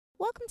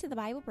Welcome to the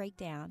Bible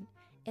Breakdown.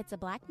 It's a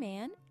Black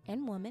man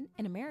and woman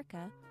in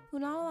America who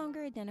no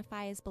longer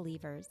identify as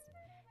believers.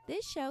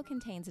 This show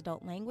contains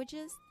adult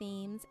languages,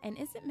 themes, and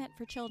isn't meant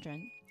for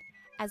children.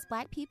 As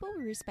Black people,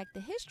 we respect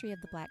the history of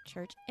the Black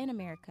church in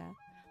America,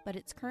 but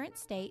its current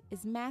state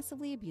is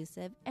massively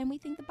abusive, and we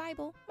think the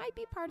Bible might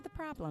be part of the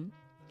problem.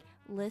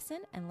 Listen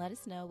and let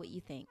us know what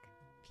you think.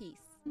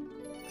 Peace.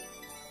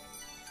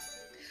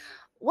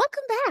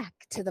 Welcome back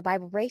to the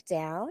Bible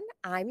Breakdown.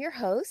 I'm your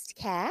host,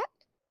 Kat.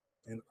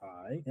 And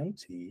I am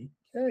TK.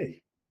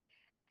 Hey,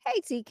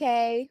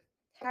 TK.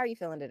 How are you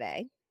feeling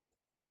today?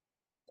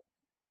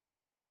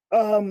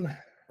 I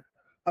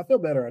feel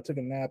better. I took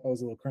a nap. I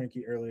was a little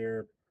cranky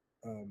earlier.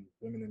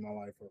 Women in my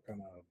life were kind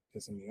of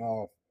pissing me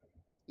off.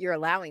 You're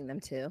allowing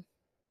them to.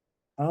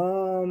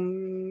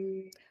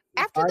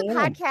 After I the am.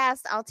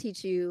 podcast, I'll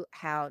teach you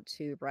how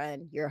to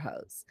run your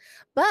hose.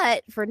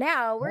 But for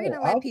now, we're going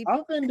to let people.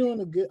 I've been doing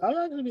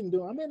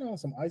I've been on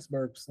some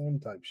iceberg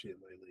slim type shit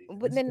lately.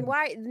 But then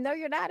why? No,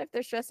 you're not if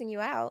they're stressing you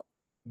out.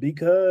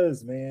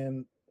 Because,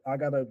 man, I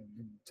got to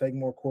take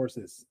more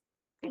courses.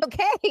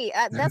 Okay.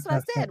 That's what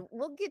I said.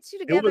 We'll get you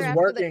together.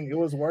 It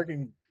was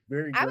working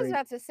very great. I was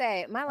about to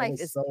say, my life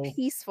is so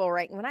peaceful,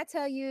 right? When I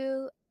tell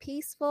you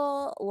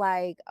peaceful,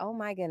 like, oh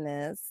my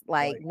goodness,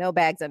 like no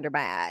bags under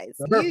my eyes.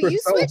 You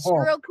switched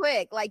real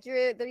quick. Like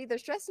they're either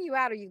stressing you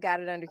out or you've got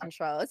it under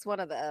control. It's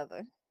one or the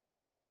other.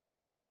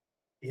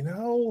 You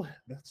know,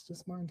 that's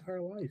just my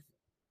entire life.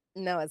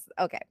 No, it's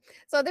okay.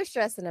 So they're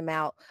stressing them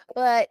out.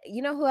 But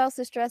you know who else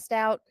is stressed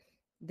out?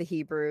 The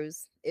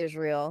Hebrews,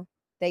 Israel.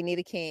 They need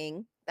a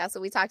king. That's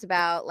what we talked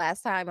about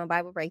last time on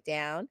Bible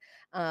Breakdown.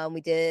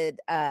 We did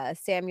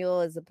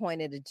Samuel is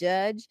appointed a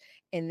judge,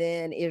 and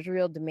then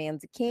Israel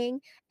demands a king,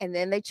 and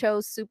then they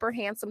chose super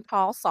handsome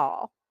tall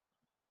Saul.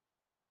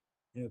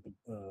 Yeah,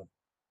 the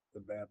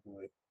bad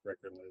boy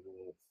record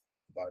label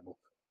Bible.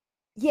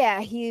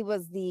 Yeah, he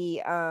was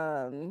the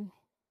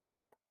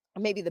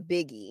maybe the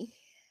biggie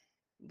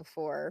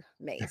before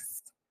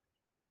Mace.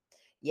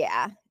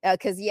 Yeah,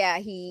 because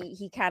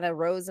he kind of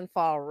rose and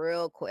fall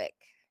real quick.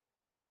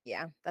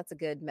 Yeah, that's a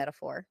good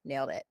metaphor.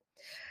 Nailed it.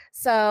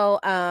 So,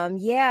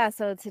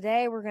 so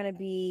today we're going to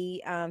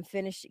be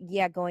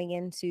going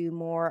into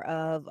more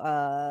of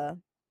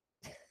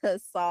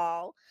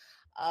Saul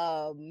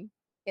and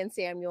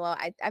Samuel.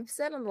 I've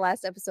said on the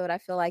last episode, I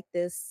feel like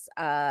this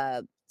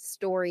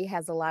story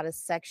has a lot of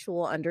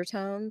sexual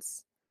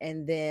undertones,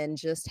 and then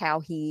just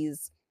how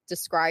he's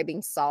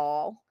describing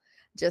Saul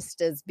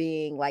just as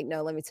being like,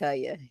 no, let me tell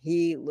you,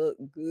 he looked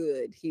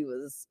good. He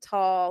was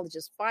tall,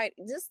 just fine.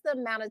 Just the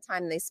amount of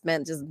time they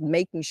spent just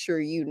making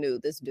sure you knew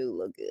this dude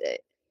looked good.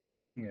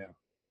 Yeah.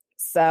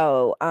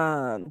 So,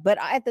 but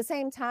at the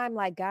same time,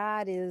 like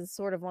God is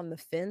sort of on the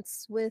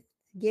fence with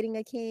getting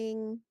a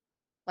king.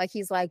 Like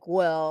he's like,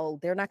 well,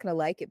 they're not going to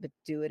like it, but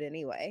do it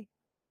anyway.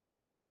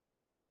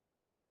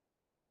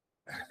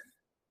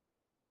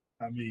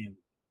 I mean,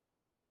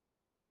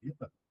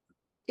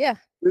 yeah.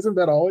 Isn't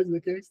that always the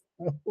case?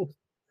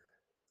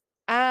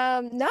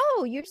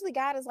 No, usually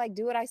God is like,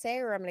 do what I say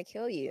or I'm going to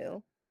kill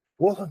you.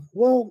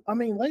 Well, I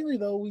mean, lately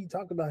though, we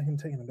talked about him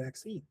taking a back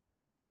seat.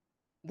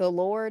 The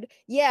Lord.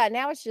 Yeah.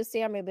 Now it's just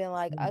Samuel being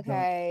like,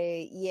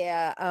 okay,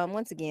 yeah.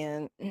 Once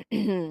again,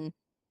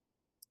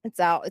 it's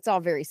all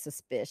very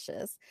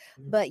suspicious,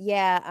 but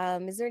yeah.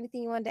 Is there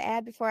anything you wanted to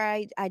add before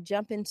I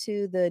jump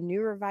into the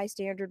New Revised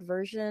Standard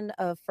Version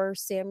of 1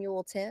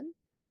 Samuel 10?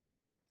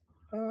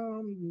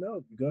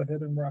 No, go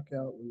ahead and rock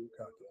out with your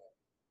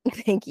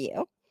cocktail. Thank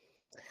you.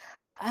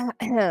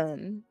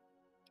 Samuel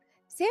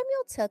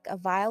took a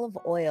vial of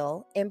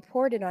oil and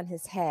poured it on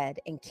his head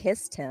and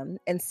kissed him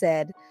and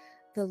said,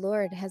 "The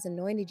Lord has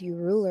anointed you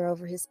ruler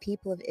over his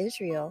people of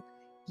Israel.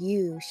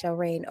 You shall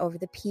reign over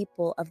the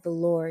people of the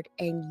Lord,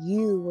 and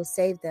you will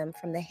save them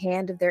from the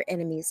hand of their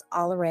enemies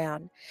all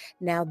around.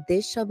 Now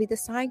this shall be the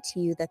sign to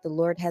you that the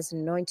Lord has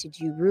anointed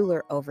you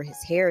ruler over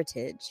his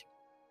heritage.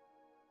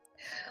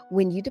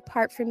 When you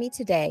depart from me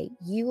today,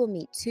 you will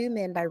meet two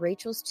men by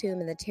Rachel's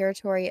tomb in the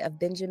territory of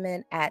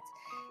Benjamin at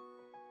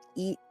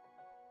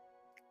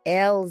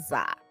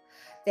Elzah.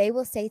 They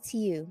will say to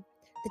you,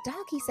 'The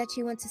donkeys that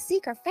you went to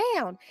seek are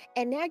found,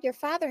 and now your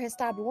father has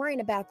stopped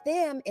worrying about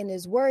them and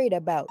is worried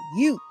about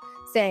you,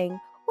 saying,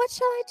 what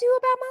shall I do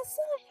about my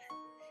son?'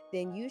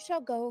 Then you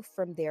shall go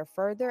from there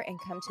further and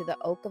come to the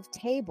oak of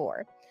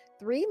Tabor.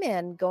 3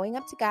 men going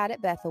up to God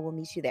at Bethel will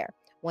meet you there,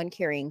 one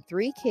carrying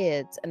 3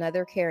 kids,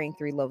 another carrying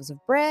 3 loaves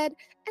of bread,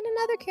 and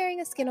another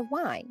carrying a skin of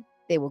wine.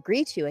 They will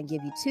greet you and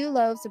give you 2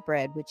 loaves of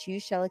bread, which you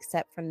shall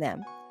accept from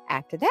them.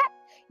 After that,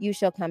 you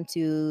shall come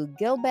to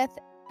Gilbeth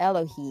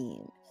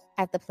Elohim,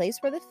 at the place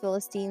where the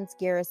Philistines'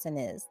 garrison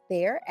is.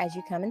 There, as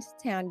you come into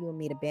town, you will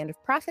meet a band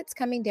of prophets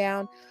coming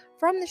down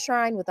from the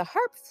shrine with a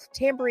harp,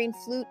 tambourine,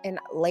 flute, and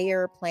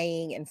lyre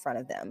playing in front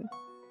of them.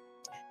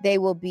 They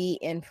will be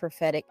in a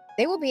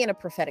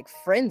prophetic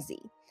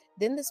frenzy.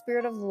 Then the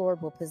Spirit of the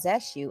Lord will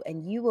possess you,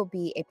 and you will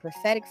be a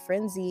prophetic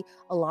frenzy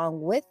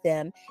along with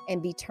them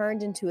and be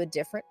turned into a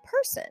different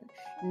person.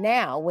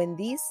 Now, when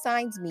these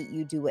signs meet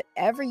you, do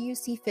whatever you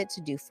see fit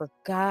to do, for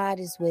God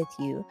is with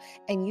you,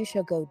 and you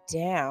shall go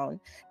down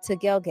to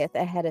Gilgal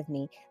ahead of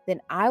me. Then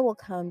I will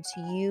come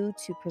to you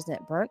to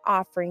present burnt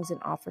offerings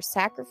and offer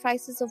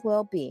sacrifices of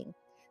well-being.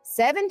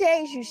 7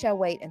 days you shall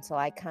wait until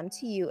I come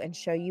to you and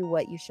show you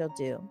what you shall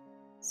do.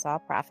 Saul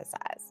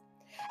prophesies.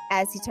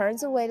 As he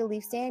turns away to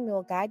leave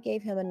Samuel, God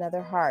gave him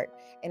another heart,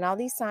 and all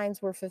these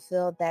signs were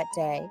fulfilled that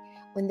day.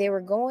 When they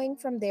were going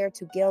from there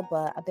to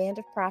Gilgal, a band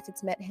of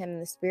prophets met him,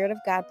 and the Spirit of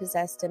God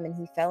possessed him, and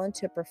he fell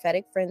into a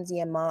prophetic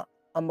frenzy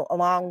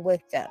along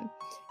with them.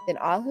 Then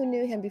all who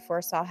knew him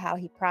before saw how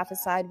he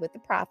prophesied with the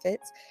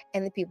prophets,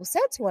 and the people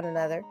said to one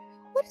another,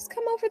 "What has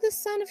come over the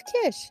son of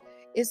Kish?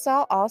 Is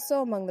Saul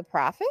also among the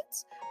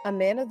prophets?" A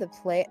man of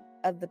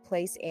the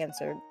place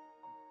answered,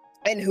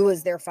 "And who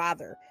is their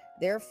father?"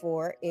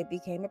 Therefore, it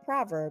became a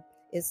proverb.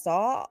 Is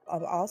Saul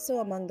also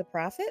among the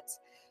prophets?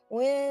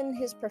 When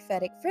his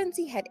prophetic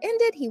frenzy had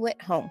ended, he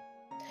went home.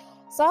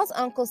 Saul's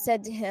uncle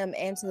said to him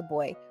and to the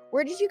boy,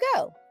 "Where did you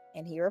go?"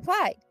 And he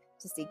replied,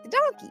 "To seek the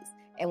donkeys.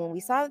 And when we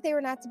saw that they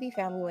were not to be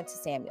found, we went to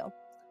Samuel."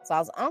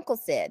 Saul's uncle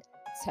said,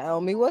 "Tell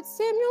me what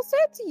Samuel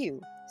said to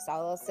you."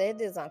 Saul said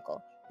to his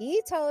uncle,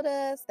 "He told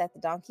us that the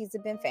donkeys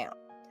had been found.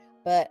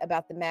 But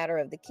about the matter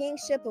of the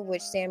kingship of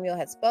which Samuel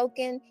had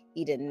spoken,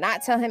 he did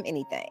not tell him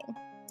anything."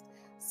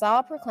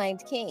 Saul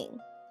proclaimed king.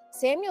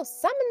 Samuel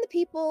summoned the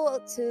people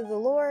to the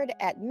Lord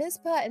at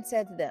Mizpah and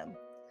said to them,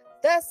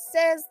 "Thus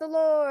says the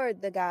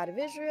Lord, the God of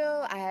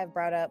Israel, I have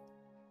brought up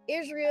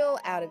Israel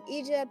out of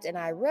Egypt, and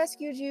I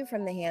rescued you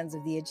from the hands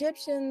of the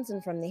Egyptians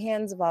and from the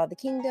hands of all the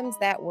kingdoms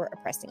that were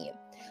oppressing you.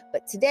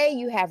 But today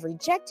you have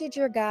rejected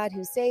your God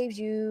who saves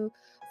you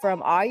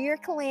from all your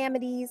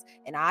calamities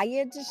and all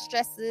your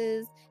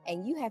distresses,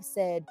 and you have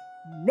said,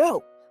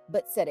 'No,'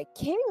 but set a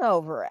king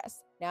over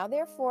us. Now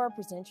therefore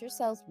present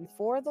yourselves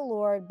before the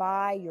Lord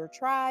by your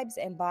tribes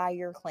and by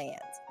your clans."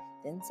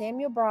 Then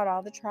Samuel brought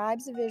all the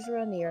tribes of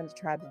Israel near, and the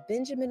tribe of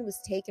Benjamin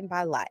was taken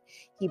by lot.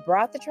 He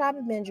brought the tribe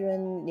of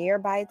Benjamin near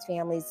by its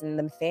families, and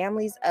the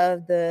families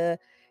of the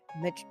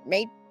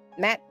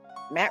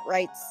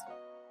Matrites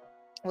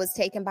was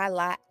taken by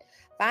lot.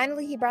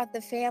 Finally, he brought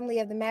the family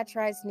of the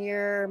Matrites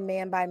near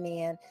man by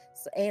man,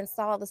 and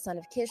Saul the son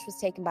of Kish was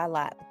taken by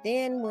lot. But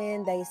then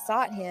when they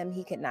sought him,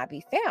 he could not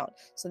be found.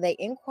 So they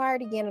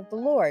inquired again of the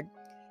Lord,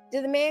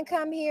 "Did the man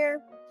come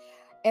here?"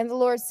 And the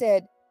Lord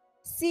said,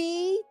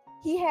 "See,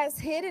 he has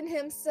hidden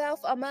himself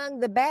among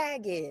the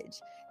baggage."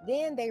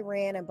 Then they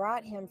ran and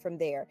brought him from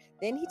there.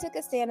 Then he took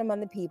a stand among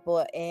the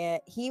people,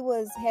 and he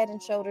was head and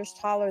shoulders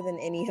taller than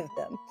any of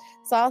them.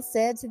 Saul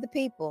said to the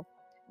people,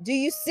 "Do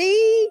you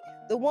see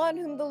the one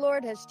whom the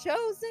Lord has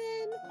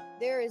chosen?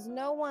 There is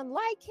no one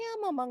like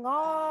him among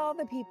all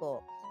the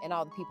people." And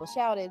all the people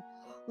shouted,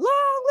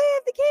 "Long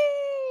live the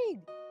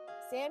king!"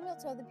 Samuel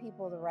told the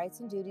people the rights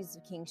and duties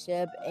of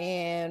kingship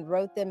and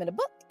wrote them in a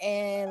book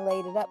and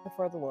laid it up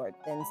before the Lord.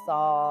 Then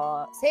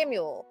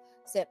Samuel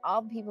sent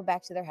all the people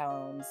back to their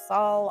homes.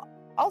 Saul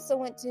also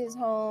went to his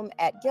home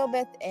at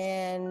Gilbeth,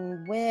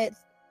 and with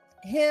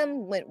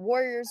him went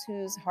warriors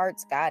whose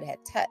hearts God had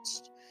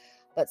touched.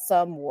 But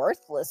some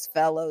worthless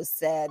fellows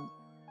said,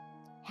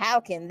 "How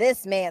can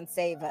this man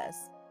save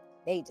us?"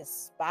 They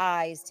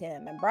despised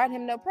him and brought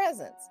him no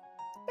presents,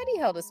 but he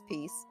held his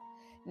peace.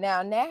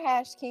 Now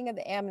Nahash, king of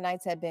the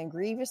Ammonites, had been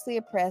grievously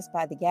oppressed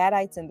by the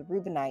Gadites and the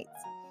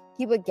Reubenites.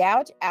 He would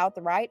gouge out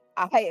the right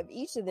eye of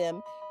each of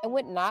them and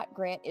would not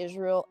grant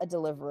Israel a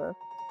deliverer.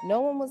 No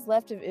one was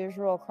left of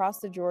Israel across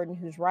the Jordan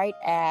whose right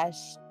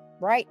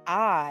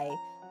eye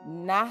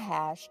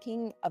Nahash,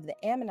 king of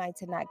the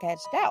Ammonites, had not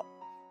gouged out.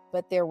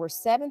 But there were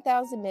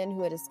 7,000 men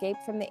who had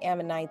escaped from the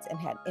Ammonites and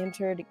had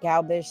entered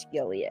Galbish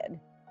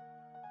Gilead.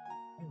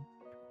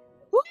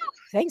 Whew,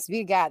 thanks be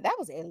to God. That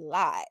was a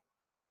lot.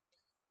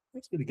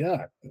 Thanks be to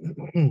God.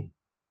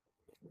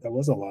 That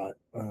was a lot.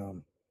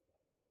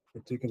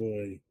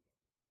 Particularly,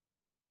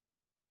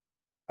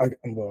 I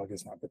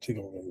guess not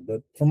particularly,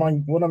 but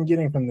what I'm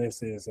getting from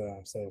this is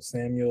so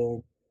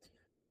Samuel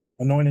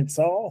anointed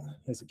Saul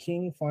as a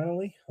king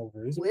finally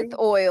over Israel With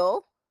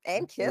oil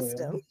and kissed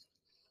oil. him.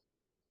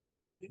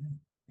 Yeah.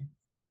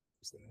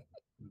 So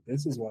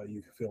this is why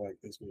you feel like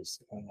this was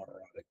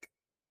homoerotic.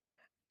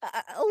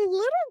 A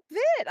little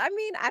bit. I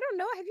mean, I don't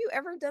know. Have you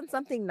ever done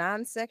something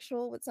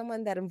non-sexual with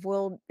someone that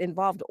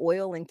involved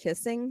oil and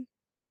kissing?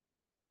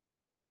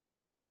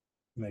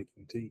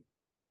 Making tea.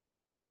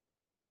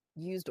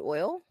 Used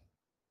oil?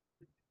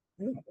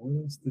 Yeah,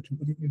 oils that you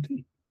put in your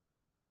tea.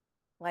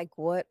 Like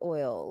what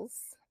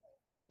oils?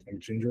 Like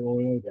ginger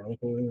oil, garlic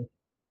oil.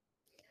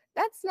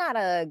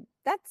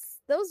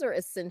 Those are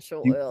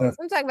essential oils.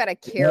 I'm talking about a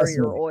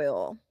carrier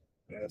oil.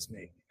 That's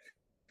me.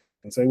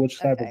 And say which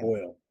type of Okay.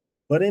 oil.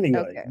 But anyway,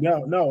 Okay.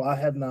 no, I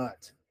have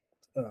not.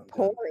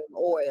 Pouring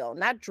oil,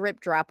 not drip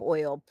drop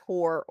oil,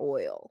 pour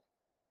oil.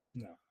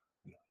 No.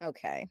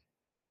 Okay.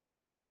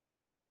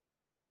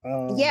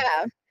 Um,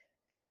 Yeah.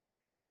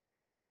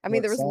 I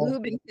mean, there was Saul,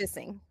 lube and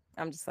kissing.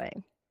 I'm just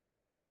saying.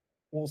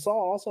 Well,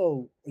 Saul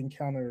also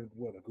encountered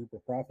what, a group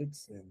of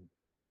prophets, and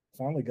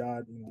finally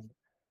God,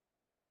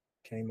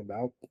 came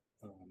about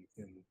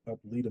and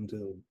helped lead him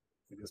to,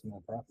 I guess,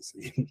 more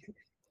prophecy.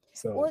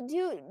 So Well,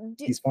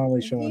 he's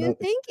finally do showing you up.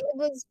 think it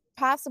was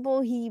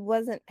possible he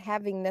wasn't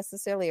having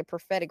necessarily a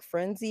prophetic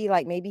frenzy?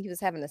 Like maybe he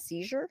was having a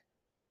seizure?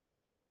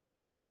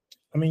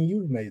 I mean,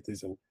 you've made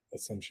these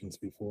assumptions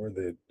before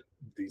that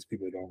these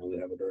people don't really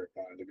have a direct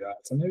line to God.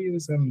 So maybe he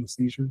was having a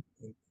seizure.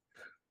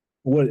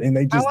 What? And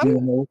they Oh, just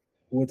didn't know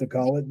what to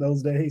call it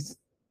those days.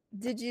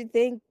 did you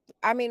think?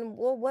 I mean,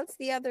 well, what's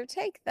the other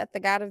take that the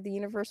God of the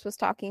universe was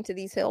talking to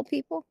these hill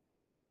people?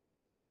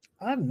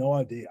 I have no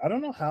idea. I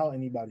don't know how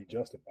anybody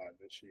justified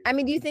this shit. I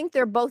mean, do you think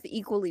they're both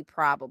equally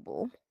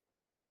probable?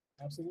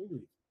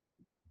 Absolutely.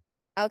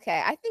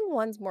 Okay, I think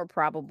one's more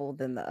probable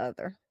than the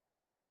other.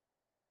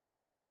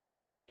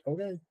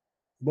 Okay.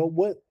 But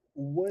what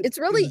It's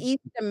really easy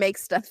to make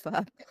stuff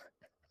up.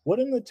 what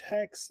in the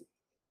text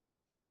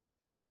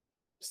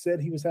said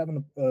he was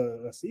having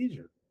a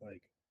seizure?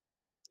 Like,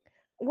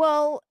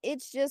 Well,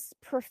 it's just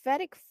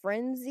prophetic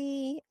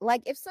frenzy.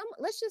 Like if some,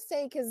 let's just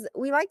say, because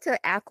we like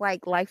to act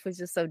like life was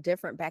just so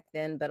different back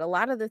then, but a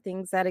lot of the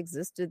things that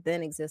existed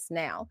then exist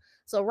now.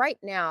 So right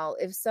now,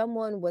 if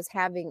someone was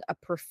having a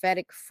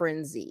prophetic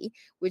frenzy,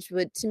 which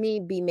would to me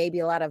be maybe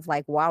a lot of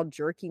like wild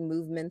jerking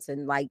movements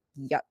and like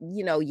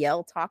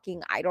yell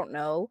talking, I don't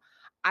know.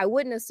 I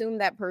wouldn't assume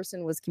that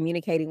person was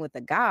communicating with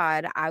a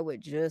god. I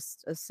would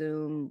just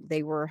assume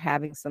they were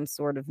having some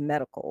sort of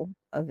medical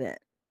event.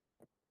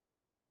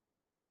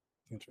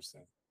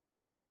 interesting.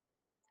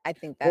 I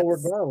think Well,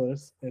 that's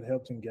regardless, it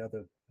helped him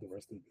gather the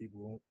rest of the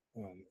people.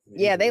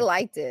 yeah, they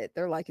liked it.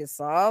 They're like, is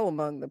Saul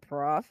among the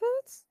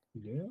prophets?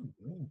 Yeah,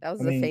 yeah. That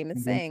was I a mean,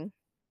 famous saying.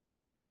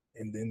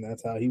 and then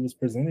that's how he was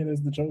presented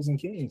as the chosen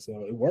king.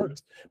 So it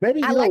worked.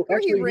 Maybe, I like where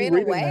he actually, ran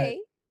reading that away.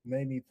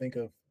 made me think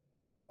of,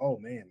 oh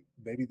man,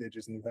 maybe they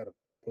just knew how to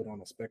put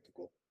on a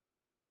spectacle.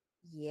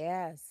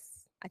 Yes.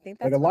 I think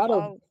Like that's what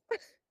all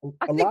I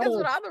a think lot that's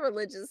of what all the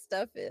religious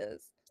stuff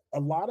is. a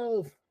lot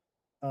of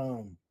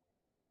um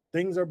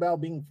things are about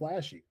being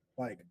flashy.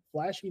 Like Yeah.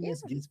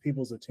 flashiness gets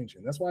people's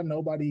attention. That's why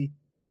nobody,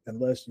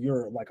 unless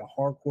you're like a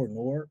hardcore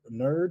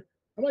nerd,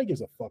 nobody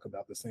gives a fuck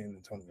about the San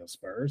Antonio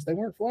Spurs. They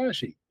weren't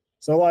flashy.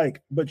 So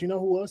like, but you know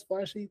who was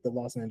flashy? The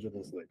Los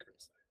Angeles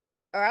Lakers.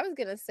 Or I was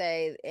gonna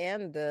say,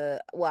 and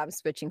I'm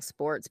switching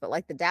sports, but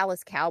like the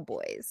Dallas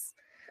Cowboys.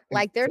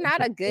 Like they're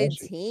not a good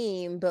Flashy.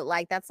 team, but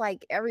like that's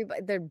like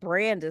everybody their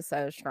brand is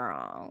so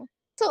strong.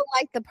 So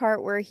like the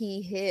part where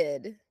he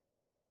hid.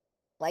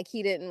 Like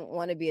he didn't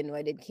want to be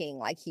anointed king.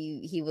 Like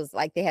he was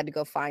like they had to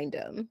go find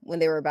him when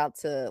they were about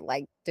to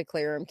like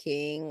declare him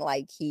king.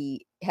 Like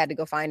he had to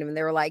go find him, and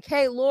they were like,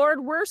 "Hey, Lord,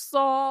 where's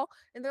Saul?"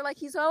 And they're like,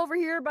 "He's over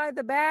here by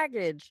the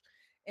baggage."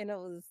 And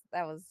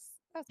that was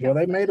Well, kind of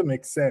they made funny, him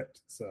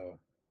accept. So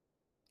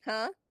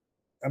huh?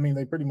 I mean,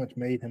 they pretty much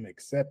made him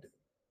accept it.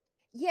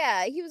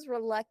 Yeah, he was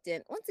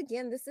reluctant. Once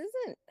again, this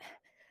isn't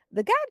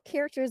the God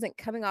character isn't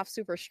coming off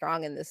super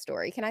strong in this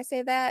story. Can I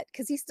say that?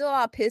 Because he's still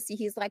all pissy.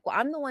 He's like, "Well,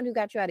 I'm the one who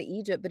got you out of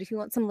Egypt, but if you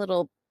want some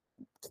little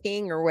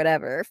king or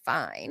whatever,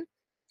 fine."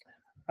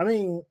 I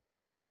mean,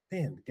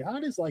 man,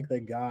 God is like the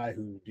guy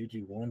who did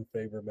you one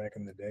favor back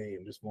in the day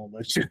and just won't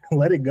let you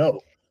let it go.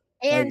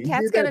 Like And he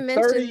Kat's did gonna that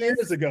 30 mention years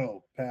this,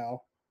 ago,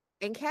 pal.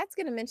 and Kat's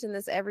gonna mention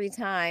this every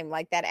time.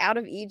 Like that out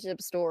of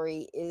Egypt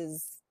story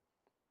is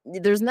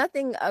there's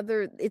nothing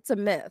other, it's a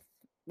myth.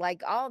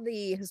 Like all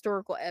the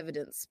historical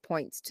evidence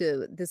points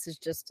to this is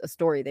just a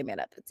story they made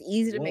up. It's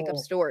easy to make up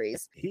Well,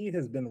 stories. he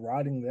has been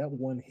riding that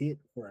one hit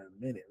for a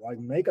minute. Like,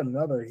 make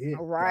another hit.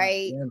 God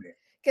Right. damn it.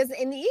 Because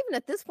and even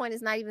at this point,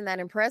 it's not even that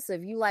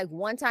impressive. You like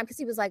one time because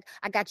he was like,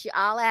 I got you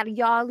all out of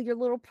y'all your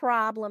little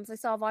problems. I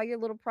solve all your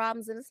little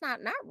problems. And it's not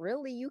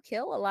really. You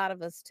kill a lot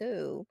of us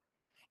too.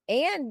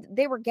 And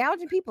they were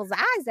gouging people's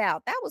eyes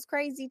out. That was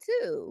crazy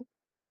too.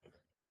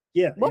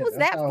 Yeah, What yeah, was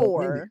that's that how it ended.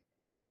 for?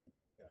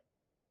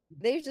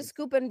 They were just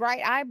scooping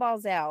bright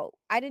eyeballs out.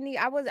 I didn't even,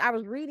 I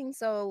was reading,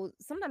 so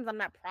sometimes I'm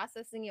not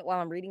processing it while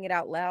I'm reading it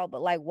out loud,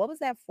 but like what was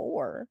that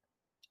for?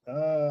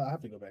 I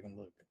have to go back and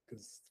look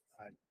because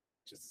I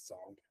just saw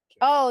him.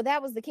 Oh,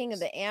 that was the king of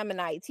the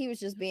Ammonites. He was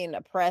just being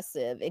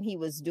oppressive and he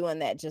was doing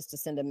that just to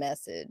send a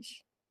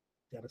message.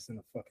 Gotta send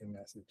a fucking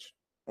message.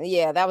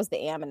 Yeah, that was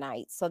the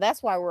Ammonites. So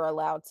that's why we're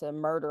allowed to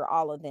murder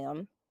all of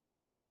them.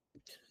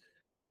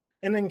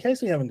 And in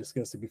case we haven't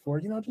discussed it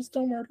before, just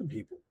don't murder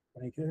people.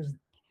 Like,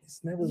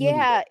 it's never really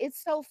Yeah, that.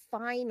 it's so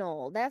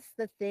final. That's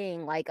the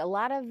thing. Like a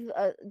lot of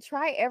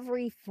try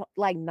every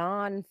like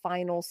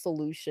non-final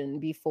solution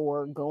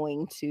before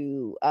going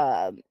to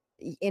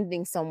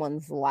ending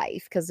someone's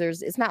life because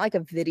it's not like a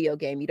video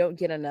game. You don't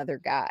get another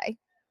guy.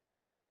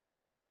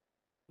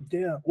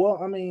 Yeah, well,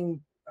 I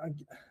mean, I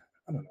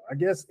don't know. I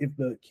guess if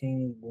the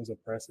king was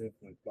oppressive,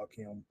 then fuck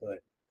him. But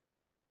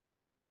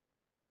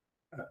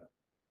uh,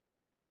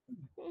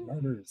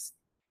 murder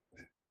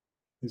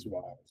is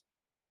wild.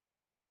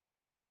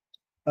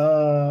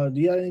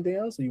 Do you have anything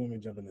else, or you want me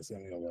to jump into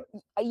Samuel?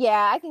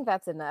 Yeah, I think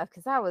that's enough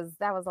because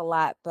that was a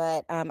lot,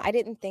 but I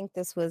didn't think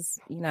this was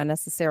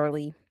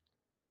necessarily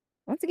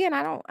Once again,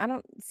 I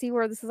don't see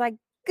where this is like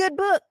good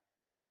book.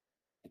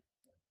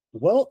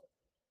 Well,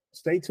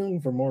 stay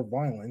tuned for more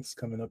violence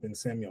coming up in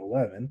Samuel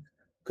 11,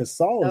 because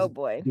Oh Saul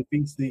boy.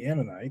 defeats the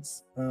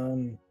Ammonites.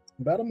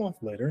 About a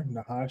month later,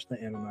 Nahash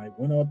the Ammonite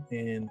went up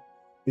and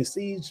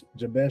besieged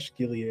Jabesh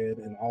Gilead,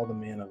 and all the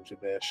men of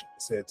Jabesh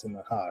said to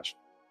Nahash,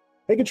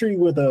 "Make a treaty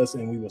with us,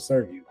 and we will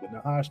serve you." But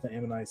Nahash the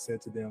Ammonite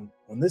said to them,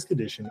 "On this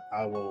condition,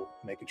 I will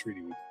make a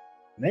treaty with you,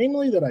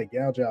 namely that I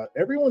gouge out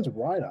everyone's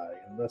right eye,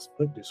 and thus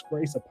put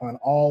disgrace upon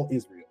all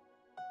Israel."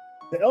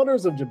 The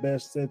elders of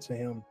Jabesh said to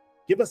him,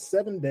 "Give us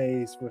 7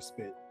 days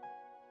respite,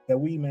 that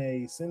we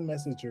may send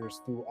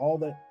messengers through all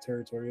the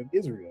territory of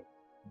Israel.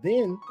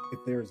 Then,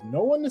 if there is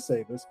no one to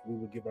save us, we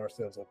will give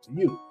ourselves up to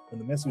you." When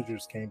the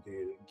messengers came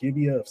to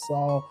Gibeah of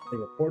Saul, they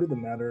reported the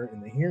matter in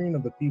the hearing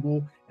of the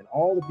people, and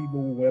all the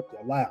people wept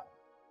aloud.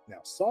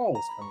 Now Saul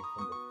was coming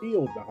from the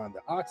field behind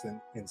the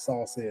oxen, and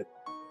Saul said,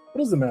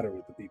 "What is the matter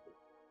with the people,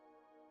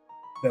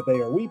 that they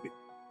are weeping?"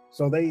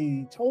 So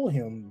they told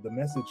him the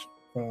message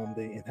from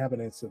the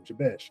inhabitants of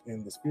Jabesh,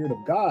 and the Spirit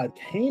of God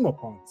came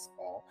upon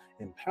Saul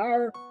in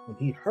power when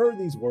he heard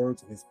these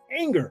words, and his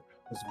anger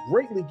was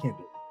greatly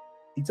kindled.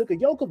 He took a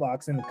yoke of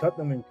oxen and cut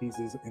them in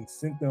pieces and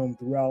sent them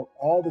throughout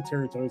all the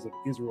territories of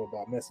Israel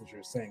by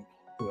messengers, saying,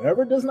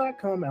 "Whoever does not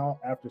come out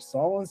after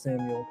Saul and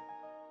Samuel,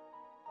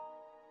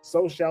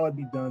 so shall it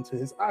be done to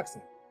his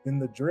oxen." Then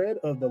the dread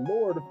of the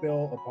Lord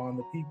fell upon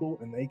the people,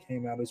 and they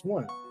came out as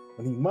one.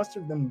 When he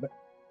mustered them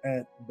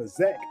at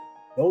Bezek,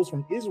 those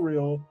from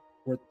Israel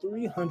were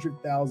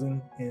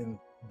 300,000, and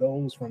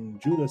those from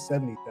Judah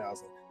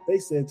 70,000. They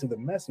said to the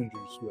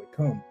messengers who had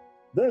come,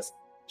 "Thus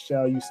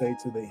shall you say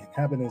to the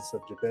inhabitants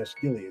of Jabesh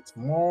Gilead,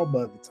 tomorrow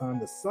by the time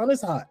the sun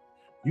is hot,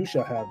 you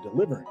shall have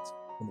deliverance."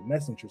 When the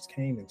messengers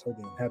came and told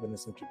the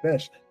inhabitants of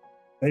Jabesh,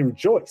 they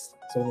rejoiced.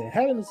 So the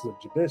inhabitants of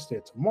Jabesh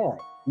said, "Tomorrow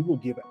we will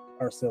give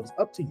ourselves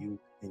up to you,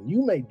 and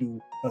you may do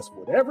us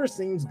whatever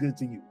seems good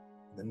to you."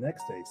 The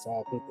next day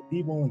Saul put the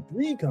people in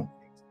 3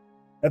 companies.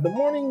 At the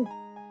morning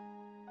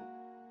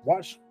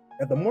watch,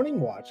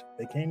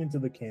 they came into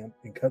the camp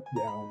and cut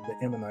down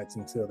the Ammonites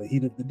until the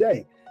heat of the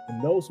day,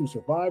 and those who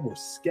survived were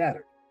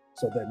scattered,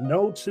 so that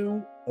no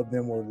 2 of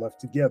them were left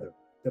together.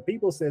 The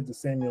people said to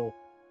Samuel,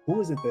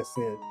 "Who is it that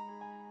said,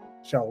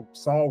 'Shall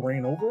Saul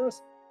reign over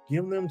us?'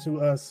 Give them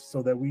to us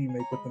so that we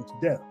may put them to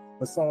death."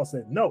 But Saul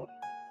said, "No,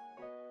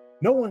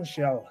 no one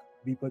shall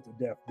be put to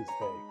death this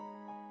day,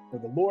 for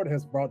the Lord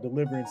has brought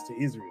deliverance to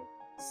Israel."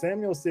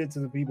 Samuel said to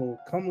the people,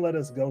 "Come, let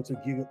us go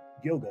to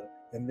Gilgal,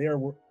 and there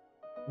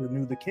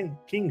renew the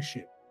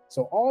kingship."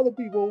 So all the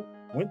people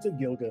went to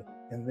Gilgal,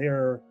 and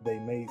there they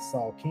made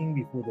Saul king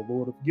before the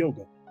Lord of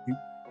Gilgal.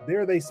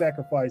 There they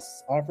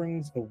sacrificed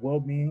offerings of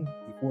well-being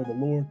before the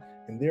Lord,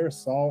 and there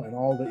Saul and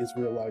all the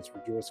Israelites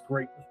rejoiced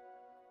greatly.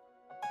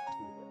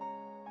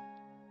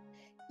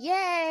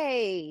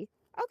 Yay.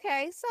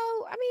 Okay, so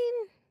I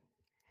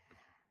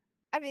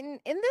mean,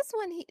 in this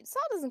one,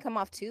 Saul doesn't come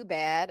off too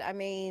bad. I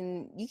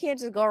mean, you can't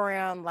just go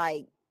around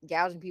like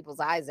gouging people's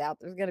eyes out.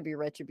 There's going to be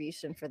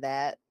retribution for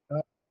that.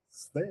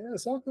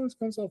 Saul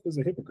comes off as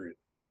a hypocrite.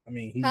 I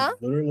mean, he Huh?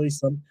 literally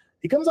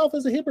he comes off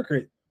as a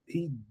hypocrite.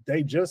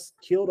 They just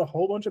killed a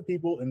whole bunch of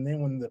people, and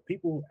then when the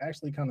people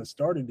actually kind of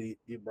started to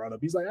get brought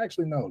up, he's like,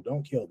 "Actually, no,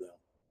 don't kill them."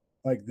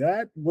 Like,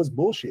 that was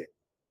bullshit.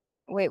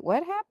 Wait,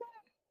 what happened?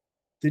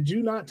 Did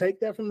you not take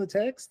that from the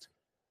text?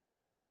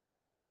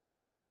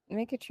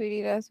 Make a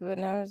treaty us, but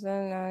now it's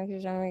no,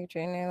 make a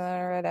treaty.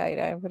 Red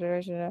eye, put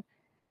it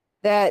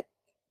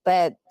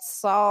that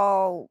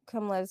Saul,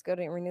 come, let us go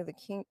to renew the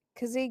king,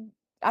 because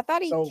I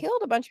thought he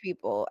killed a bunch of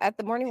people at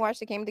the morning watch.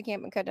 They came to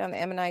camp and cut down the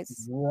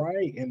Ammonites.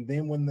 Right, and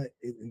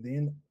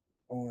then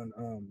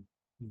on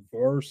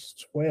verse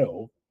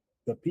 12,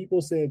 the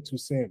people said to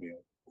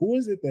Samuel, "Who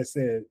is it that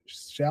said,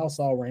 'Shall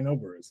Saul reign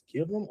over us?'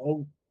 Give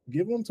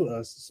them to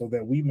us so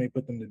that we may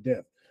put them to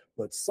death."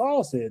 But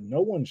Saul said,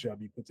 "No one shall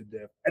be put to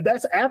death." And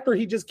that's after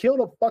he just killed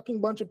a fucking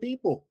bunch of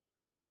people.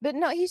 But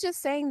no, he's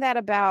just saying that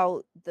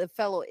about the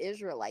fellow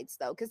Israelites,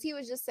 though, because he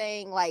was just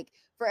saying, like,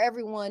 for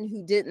everyone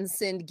who didn't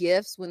send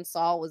gifts when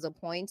Saul was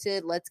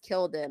appointed, let's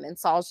kill them. And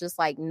Saul's just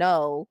like,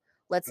 no,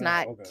 let's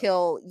not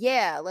kill.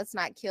 Yeah, let's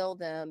not kill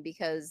them,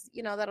 because,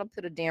 that'll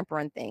put a damper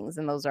on things.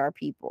 And those are our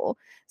people.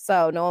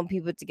 So no one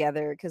people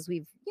together, because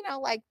we've,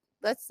 like,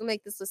 let's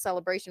make this a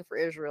celebration for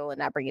Israel and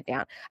not bring it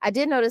down. I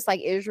did notice,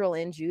 like, Israel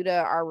and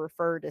Judah are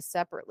referred to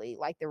separately.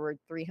 Like, there were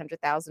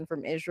 300,000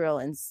 from Israel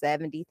and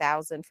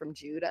 70,000 from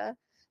Judah.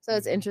 So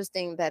it's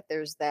interesting that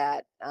there's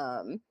that.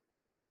 I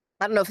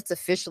don't know if it's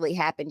officially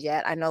happened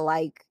yet. I know,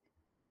 like,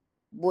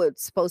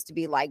 what's supposed to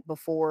be like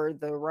before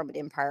the Roman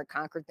Empire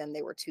conquered them,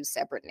 they were 2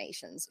 separate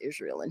nations,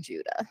 Israel and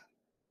Judah.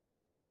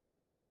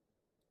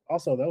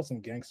 Also, that was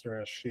some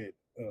gangster ass shit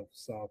of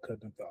Saul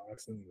cutting up the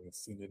oxen and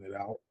sending it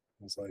out.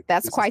 It's like,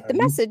 that's quite the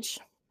message.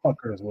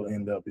 Fuckers will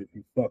end up if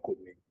you fuck with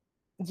me.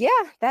 Yeah,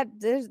 that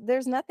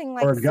there's nothing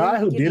like for a guy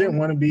who didn't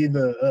want to be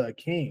the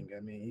king.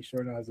 I mean, he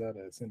sure knows how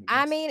to send.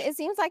 I mean, it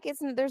seems like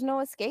there's no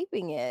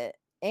escaping it,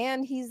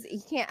 and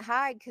he can't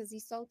hide because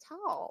he's so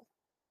tall.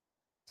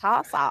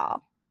 Tall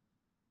Saul.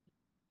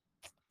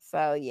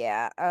 So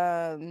yeah,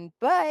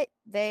 but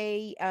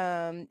they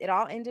it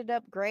all ended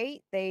up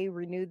great. They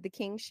renewed the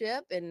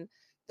kingship, and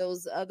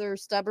those other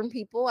stubborn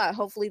people,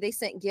 hopefully they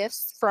sent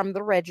gifts from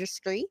the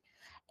registry,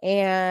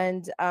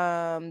 and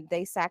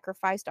they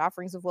sacrificed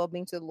offerings of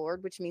well-being to the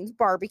Lord, which means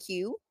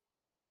barbecue,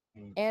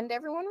 Mm. and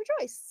everyone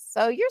rejoiced.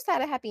 So yours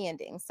had a happy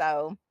ending.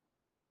 So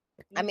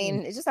I Mm.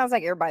 mean, it just sounds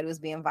like everybody was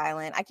being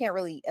violent. I can't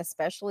really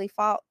especially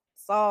fault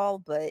Saul,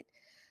 but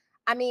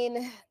I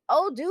mean,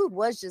 old dude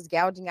was just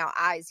gouging out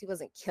eyes. He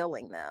wasn't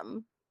killing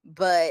them.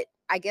 But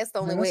I guess the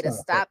only Man, way that's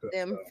to kind of stop fucked up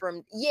them though.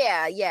 from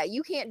yeah,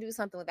 you can't do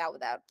something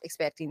without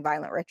expecting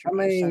violent I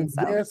retribution. mean,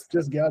 So yes,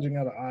 just gouging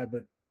out an eye,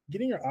 but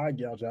getting your eye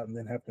gouged out and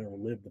then having to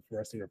relive the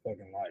rest of your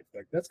fucking life,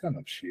 like that's kind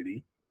of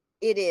shitty.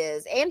 it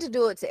is. And to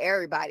do it to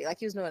everybody, like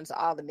he was doing it to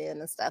all the men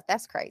and stuff.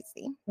 That's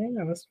crazy. Man,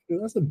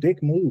 that's a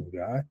dick move,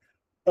 guy.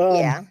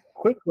 Yeah.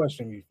 Quick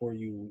question before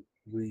you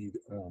read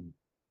the,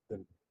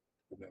 the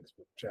next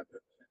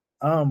chapter.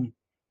 Um,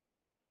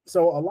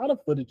 so a lot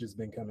of footage has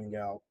been coming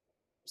out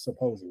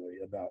supposedly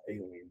about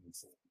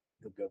aliens,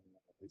 the government,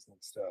 this and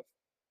stuff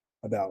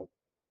about,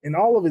 and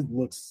all of it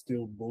looks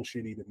still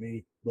bullshitty to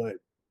me. But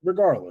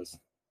regardless,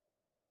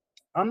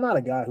 I'm not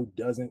a guy who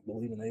doesn't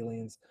believe in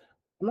aliens.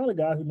 I'm not a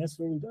guy who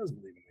necessarily does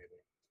believe in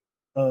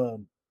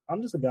aliens.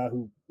 I'm just a guy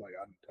who like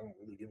I don't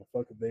really give a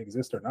fuck if they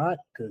exist or not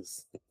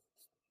because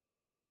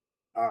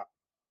I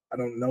I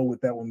don't know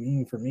what that will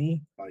mean for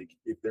me. Like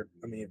if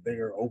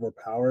they're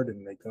overpowered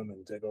and they come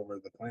and take over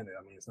the planet,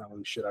 I mean, it's not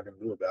really shit I can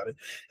do about it.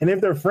 And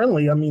if they're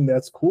friendly, I mean,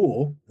 that's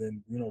cool.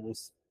 Then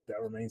that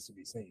remains to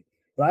be seen.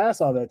 But I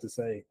asked all that to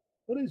say,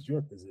 what is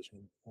your position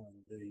on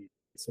the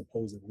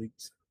supposed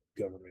leaked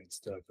government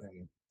stuff,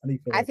 and how do you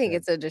feel I like think that?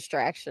 it's a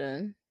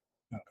distraction.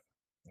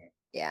 Okay.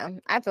 Yeah.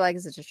 I feel like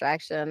it's a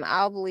distraction.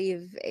 I'll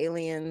believe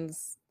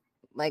aliens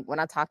like when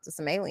I talk to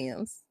some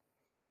aliens.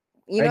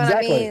 You know what I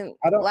Exactly. mean?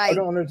 I Like,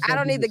 don't I understand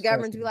don't need the people's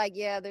government to be trusting. like,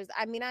 yeah,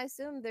 I mean, I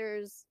assume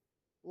there's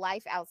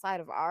life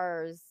outside of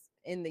ours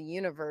in the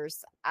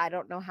universe. I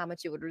don't know how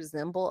much it would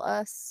resemble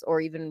us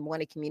or even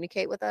want to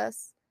communicate with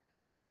us.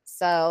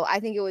 So I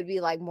think it would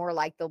be like more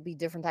like there'll be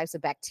different types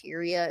of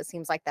bacteria. It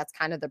seems like that's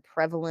kind of the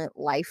prevalent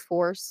life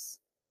force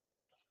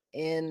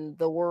in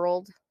the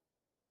world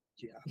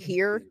Yeah.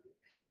 here.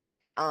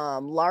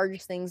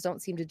 Large things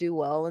don't seem to do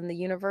well in the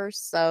universe.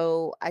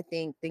 So I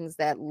think things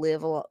that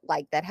live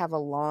like that have a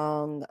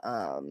long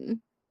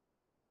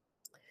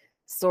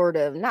sort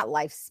of not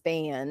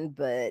lifespan,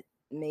 but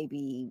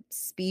maybe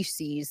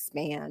species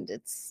span.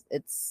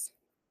 It's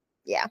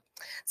yeah.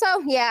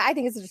 So yeah, I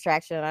think it's a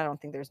distraction. I don't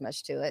think there's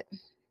much to it.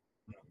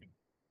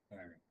 All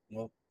right.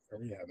 Well, there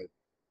we have it.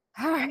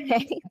 All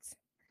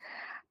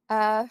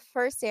right.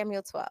 1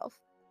 Samuel 12.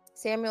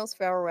 Samuel's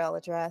farewell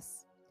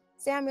address.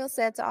 Samuel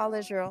said to all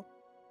Israel,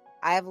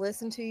 I have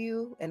listened to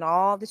you and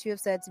all that you have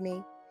said to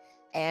me,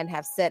 and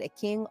have set a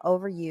king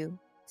over you.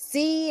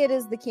 See, it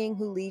is the king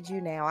who leads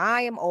you now.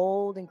 I am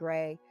old and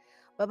gray,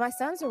 but my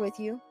sons are with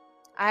you.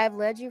 I have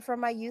led you from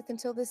my youth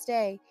until this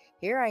day.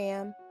 Here I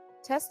am.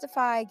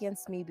 Testify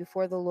against me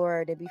before the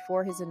Lord and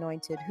before his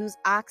anointed. Whose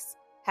ox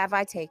have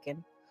I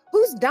taken?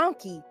 Whose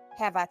donkey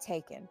have I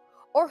taken?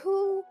 Or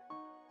whom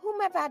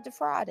have I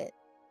defrauded?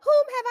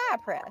 Whom have I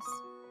oppressed?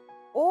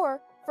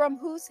 Or from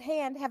whose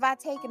hand have I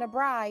taken a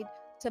bride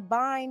to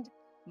blind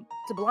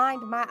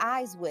my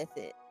eyes with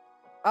it?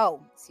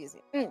 Oh, excuse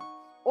me.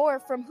 Or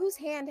from whose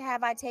hand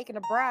have I taken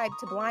a bribe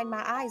to blind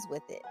my eyes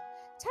with it?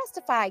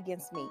 Testify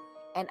against me,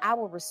 and I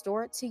will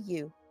restore it to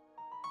you.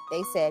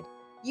 They said,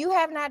 You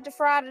have not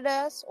defrauded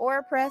us, or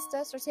oppressed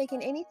us, or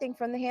taken anything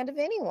from the hand of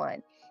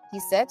anyone. He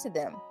said to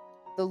them,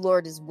 The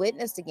Lord is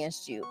witness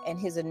against you, and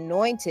his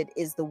anointed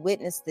is the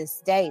witness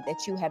this day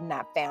that you have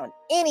not found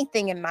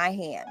anything in my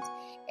hand.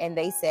 And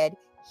they said,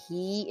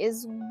 He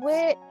is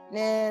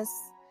witness.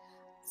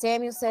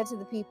 Samuel said to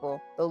the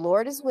people, The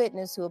Lord is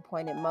witness who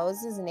appointed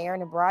Moses and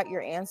Aaron and brought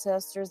your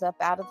ancestors up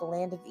out of the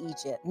land of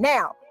Egypt.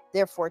 Now,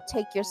 therefore,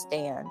 take your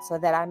stand so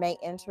that I may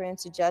enter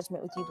into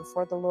judgment with you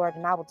before the Lord,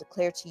 and I will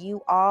declare to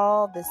you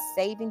all the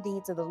saving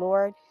deeds of the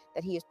Lord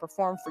that he has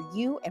performed for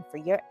you and for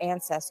your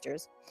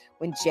ancestors.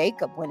 When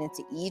Jacob went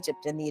into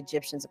Egypt and the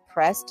Egyptians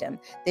oppressed him,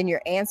 then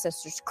your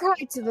ancestors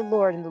cried to the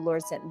Lord, and the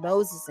Lord sent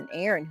Moses and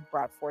Aaron, who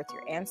brought forth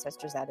your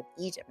ancestors out of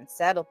Egypt and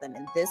settled them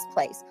in this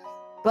place.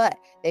 But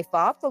they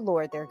fought the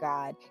Lord their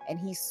God, and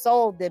he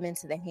sold them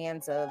into the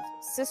hands of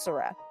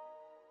Sisera,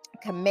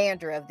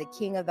 commander of the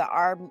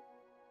army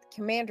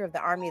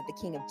of the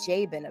king of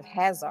Jabin of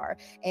Hazar,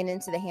 and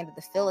into the hand of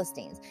the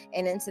Philistines,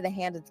 and into the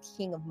hand of the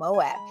king of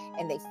Moab,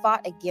 and they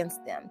fought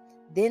against them.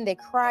 Then they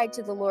cried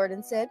to the Lord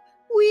and said,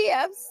 We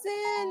have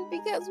sinned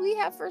because we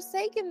have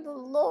forsaken the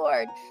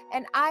Lord,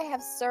 and I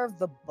have served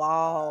the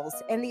Baals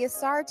and the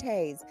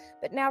Astartes.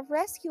 But now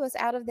rescue us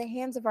out of the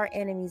hands of our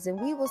enemies, and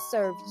we will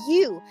serve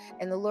you.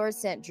 And the Lord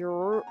sent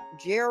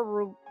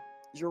Jerubbaal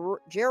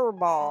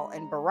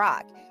and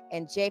Barak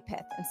and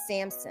Japheth and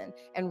Samson,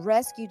 and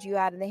rescued you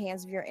out of the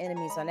hands of your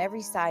enemies on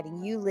every side,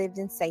 and you lived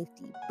in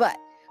safety. But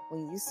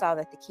when you saw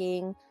that the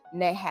king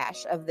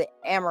Nahash of the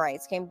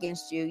Amorites came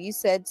against you, you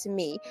said to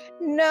me,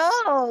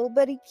 no,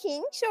 but a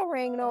king shall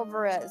reign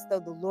over us, though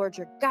the Lord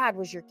your God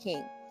was your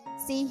king.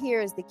 See, here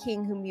is the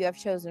king whom you have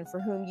chosen, for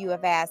whom you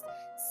have asked.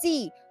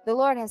 See, the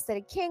Lord has set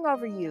a king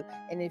over you.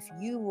 And if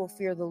you will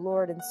fear the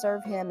Lord and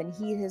serve him and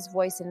heed his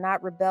voice and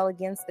not rebel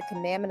against the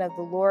commandment of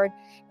the Lord,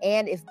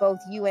 and if both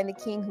you and the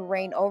king who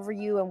reign over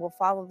you and will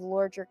follow the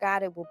Lord your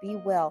God, it will be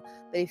well.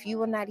 But if you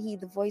will not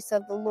heed the voice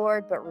of the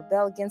Lord, but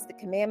rebel against the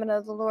commandment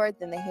of the Lord,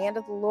 then the hand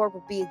of the Lord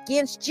will be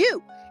against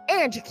you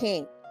and your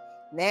king.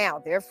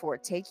 Now, therefore,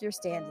 take your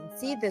stand and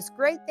see this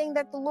great thing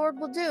that the Lord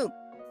will do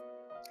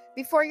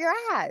before your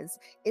eyes.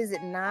 Is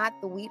it not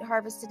the wheat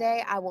harvest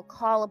today? I will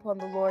call upon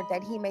the Lord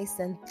that he may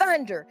send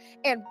thunder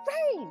and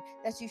rain,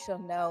 that you shall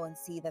know and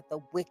see that the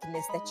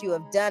wickedness that you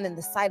have done in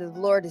the sight of the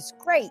Lord is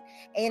great,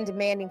 and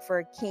demanding for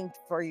a king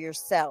for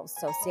yourselves.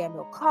 So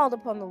Samuel called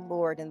upon the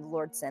Lord, and the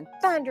Lord sent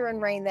thunder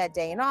and rain that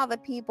day, and all the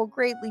people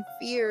greatly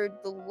feared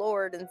the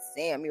Lord and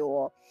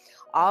Samuel.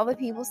 All the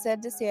people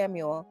said to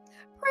Samuel,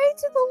 pray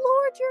to the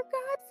Lord your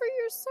God for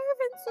your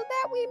servants, so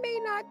that we may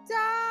not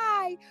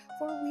die.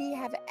 For we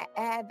have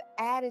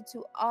added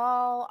to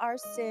all our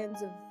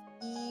sins of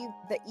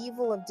the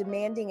evil of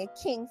demanding a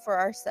king for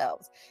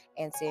ourselves.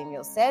 And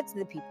Samuel said to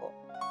the people,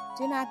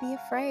 do not be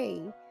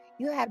afraid.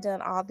 You have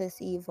done all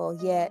this evil,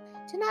 yet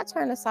do not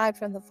turn aside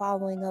from the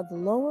following of the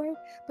Lord,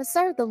 but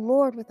serve the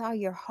Lord with all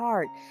your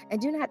heart,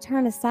 and do not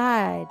turn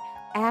aside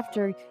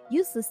after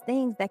useless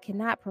things that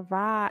cannot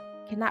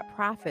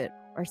profit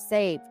or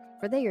save,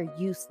 for they are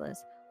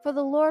useless. For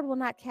the Lord will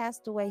not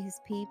cast away his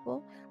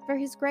people for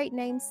his great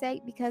name's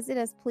sake, because it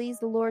has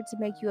pleased the Lord to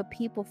make you a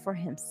people for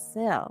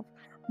himself.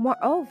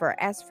 Moreover,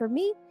 as for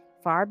me,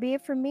 far be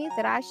it from me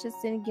that I should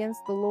sin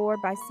against the Lord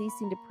by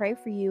ceasing to pray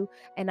for you,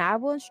 and I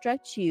will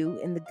instruct you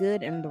in the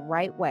good and the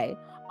right way.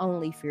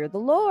 Only fear the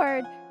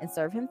Lord and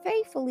serve him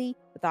faithfully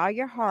with all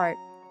your heart,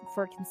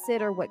 for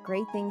consider what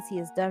great things he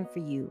has done for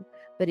you.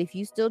 But if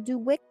you still do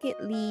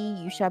wickedly,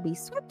 you shall be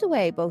swept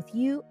away, both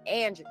you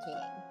and your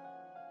king.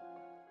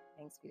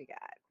 Thanks be to God.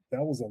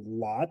 That was a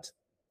lot.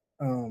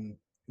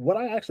 What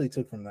I actually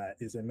took from that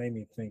is it made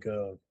me think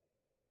of,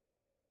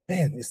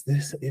 man, is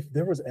this, if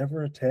there was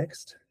ever a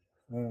text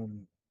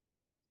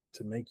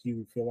to make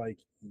you feel like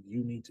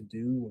you need to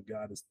do what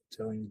God is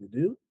telling you to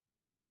do,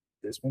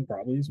 this one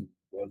probably is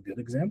a good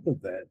example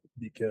of that,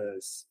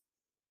 because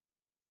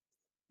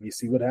you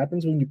see what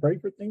happens when you pray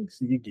for things,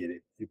 you get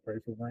it. You pray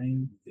for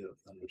rain, you get a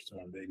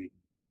thunderstorm, baby.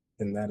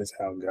 And that is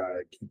how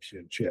God keeps you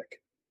in check.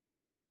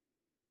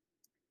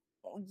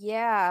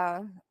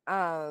 Yeah.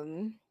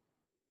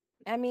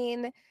 I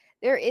mean,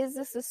 there is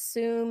this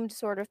assumed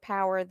sort of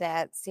power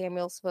that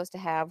Samuel's supposed to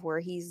have where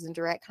he's in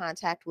direct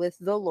contact with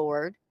the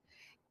Lord.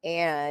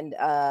 And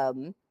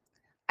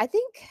I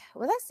think,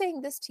 was I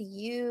saying this to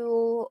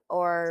you,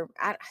 or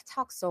I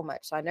talk so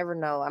much, so I never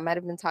know. I might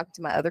have been talking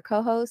to my other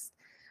co-host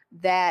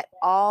that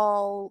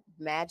all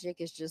magic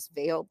is just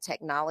veiled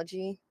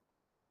technology.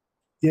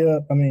 Yeah,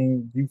 I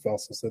mean, you've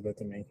also said that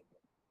to me.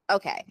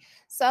 Okay,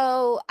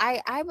 so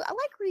I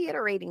like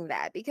reiterating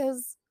that,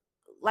 because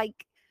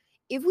like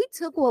if we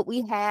took what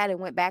we had and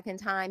went back in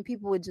time,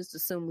 people would just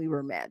assume we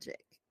were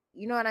magic.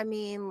 You know what I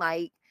mean?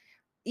 Like,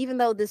 even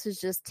though this is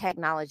just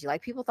technology,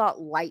 like people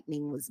thought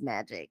lightning was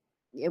magic.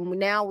 And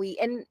now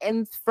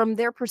and from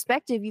their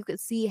perspective, you could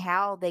see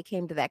how they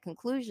came to that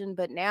conclusion.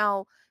 But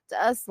now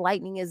to us,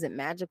 lightning isn't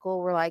magical.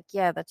 We're like,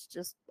 yeah, that's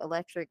just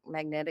electric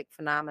magnetic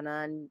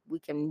phenomenon.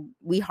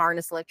 We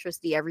harness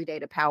electricity every day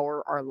to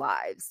power our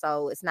lives.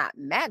 So it's not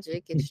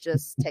magic, it's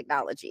just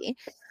technology.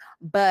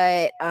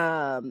 But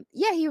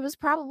yeah, he was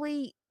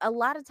probably, a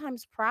lot of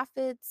times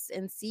prophets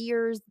and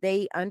seers,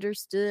 they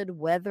understood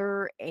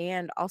weather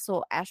and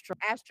also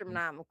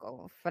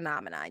astronomical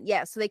phenomenon.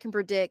 Yeah, so they can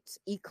predict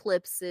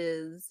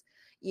eclipses,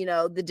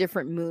 the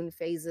different moon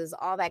phases,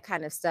 all that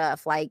kind of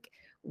stuff. Like,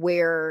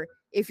 where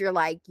if you're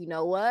like, you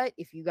know what,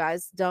 if you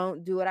guys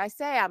don't do what I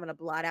say, I'm gonna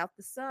blot out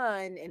the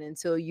sun, and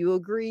until you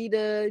agree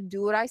to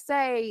do what I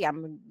say,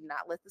 I'm gonna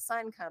not let the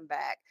sun come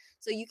back.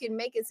 So you can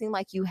make it seem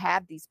like you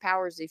have these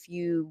powers if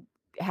you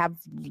have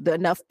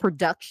enough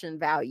production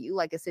value.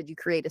 Like I said, you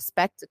create a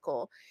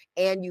spectacle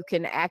and you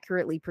can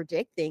accurately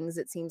predict things.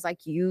 It seems like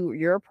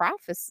you're a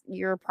prophet,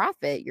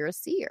 you're a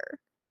seer.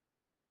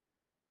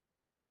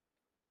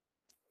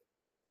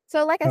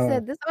 So like I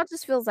said, this all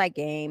just feels like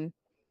game.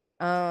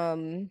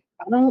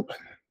 I don't.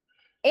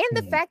 And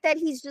the fact that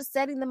he's just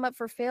setting them up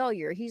for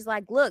failure. He's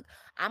like, look,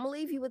 I'm gonna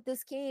leave you with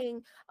this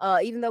king,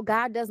 even though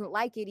God doesn't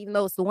like it, even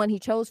though it's the one he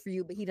chose for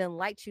you, but he doesn't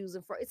like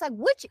choosing for. It's like,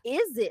 which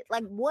is it?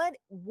 Like, what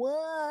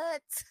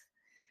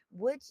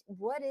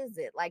is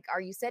it? Like,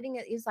 are you setting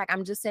it? It's like,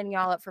 I'm just setting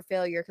y'all up for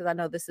failure because I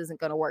know this isn't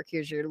gonna work.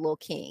 Here's your little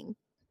king.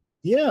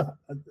 Yeah,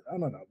 I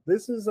don't know.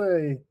 This is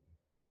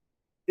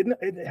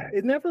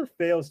it never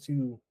fails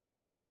to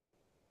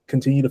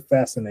continue to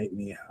fascinate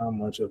me how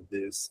much of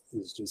this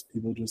is just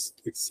people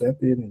just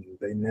accept it and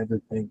they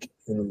never think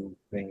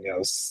anything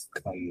else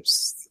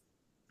comes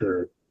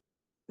or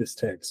this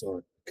text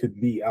or could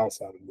be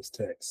outside of this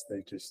text.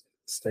 They just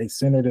stay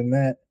centered in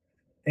that.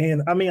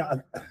 And I mean,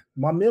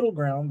 my middle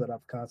ground that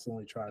I've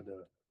constantly tried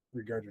to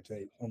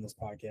regurgitate on this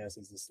podcast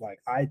is just like,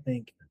 I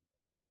think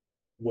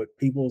what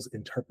people's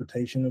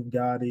interpretation of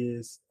God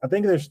is, I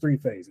think there's three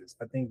phases.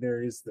 I think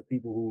there is the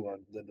people who are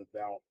the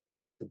devout,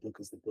 the book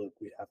is the book,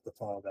 we have to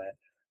follow that.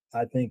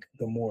 I think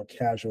the more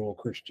casual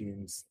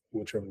Christians,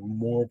 which are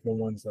more of the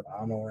ones that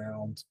I'm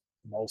around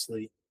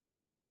mostly,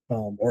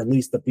 or at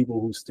least the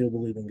people who still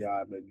believe in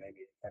God, but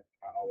maybe not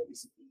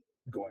always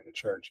going to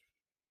church.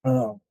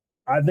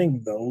 I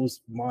think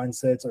those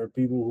mindsets are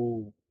people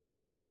who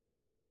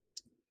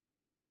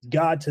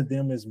God to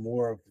them is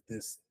more of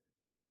this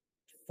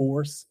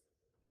force.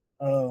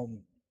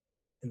 And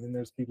then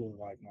there's people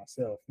like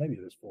myself. Maybe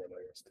there's 4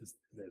 layers because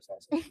there's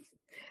also,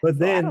 but It's a lot of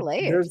then there's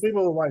layers.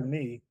 people like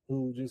me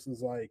who just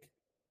is like,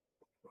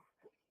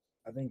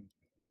 I think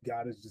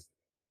God is just,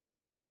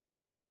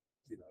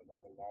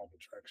 the law of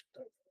attraction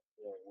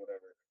or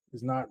whatever.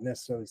 It's not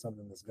necessarily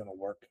something that's going to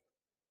work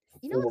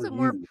You know what's for a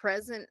more you.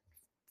 present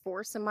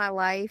force in my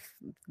life?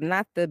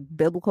 Not the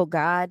biblical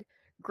God,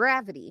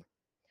 gravity.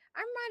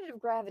 I'm reminded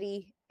of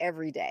gravity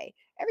every day.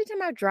 Every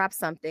time I drop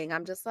something,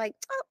 I'm just like,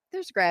 oh,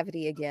 there's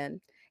gravity again.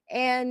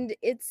 And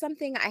it's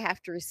something I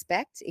have to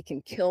respect. It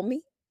can kill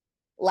me.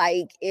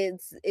 Like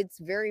it's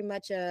very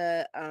much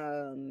a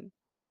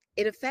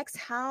it affects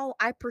how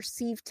I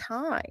perceive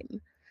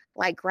time.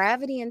 Like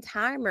gravity and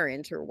time are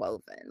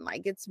interwoven.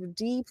 Like it's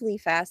deeply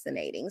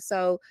fascinating.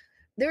 So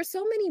there's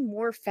so many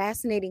more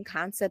fascinating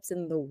concepts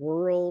in the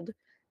world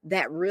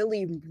that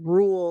really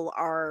rule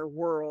our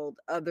world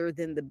other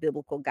than the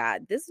biblical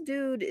God. This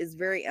dude is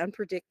very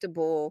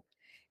unpredictable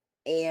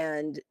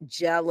and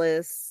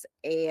jealous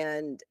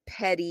and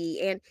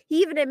petty. And he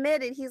even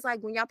admitted, he's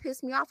like, when y'all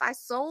piss me off, I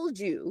sold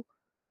you.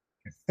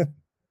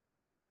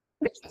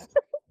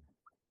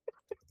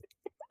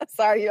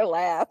 Sorry, your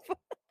laugh.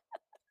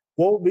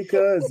 Well,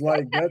 because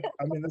like that,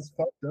 I mean, that's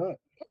fucked up.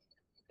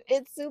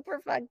 It's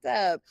super fucked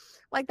up.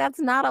 Like that's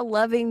not a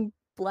loving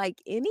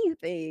like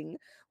anything.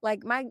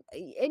 Like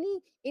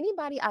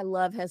anybody I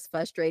love has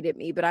frustrated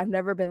me, but I've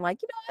never been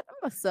like, you know what, I'm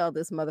gonna sell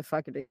this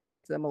motherfucker to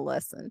them a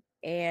lesson.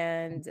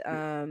 And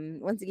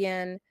once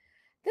again,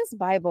 this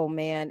Bible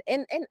man,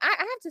 and I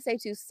have to say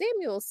too,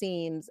 Samuel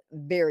seems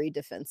very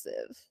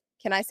defensive.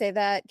 Can I say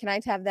that? Can I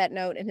have that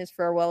note in his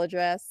farewell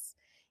address?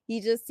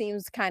 He just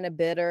seems kind of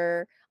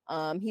bitter.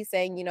 He's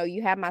saying, you know,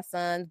 you have my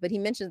sons, but he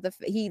mentions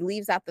he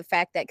leaves out the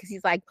fact that because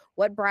he's like,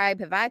 what bribe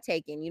have I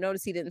taken? You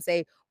notice he didn't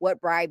say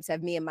what bribes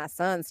have me and my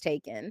sons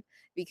taken,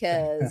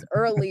 because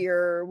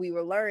earlier we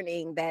were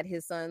learning that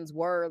his sons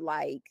were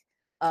like,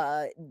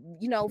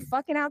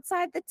 fucking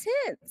outside the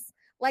tents,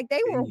 like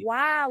they were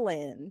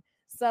wilding.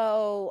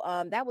 So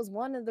that was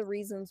one of the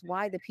reasons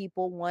why the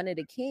people wanted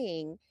a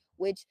king,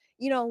 which,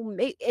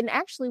 and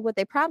actually what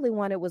they probably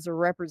wanted was a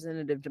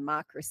representative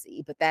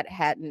democracy, but that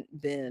hadn't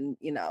been,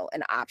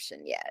 an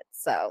option yet.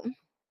 So,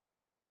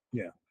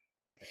 Yeah.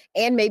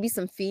 And maybe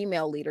some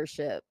female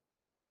leadership.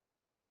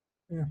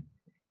 Yeah.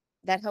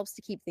 That helps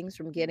to keep things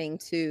from getting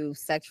too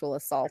sexual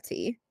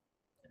assaulty.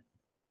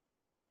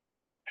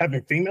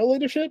 Having female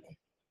leadership?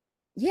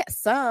 Yeah,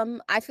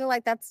 some. I feel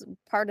like that's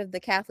part of the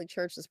Catholic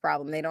Church's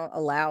problem. They don't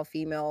allow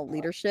female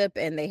leadership,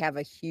 and they have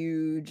a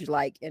huge,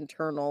 like,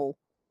 internal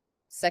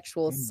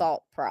sexual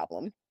assault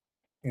problem.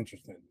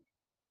 Interesting.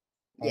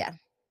 Yeah.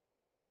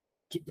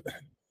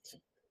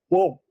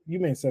 Well, you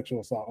mean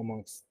sexual assault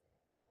amongst?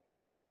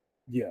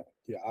 Yeah.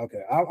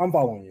 Okay, I'm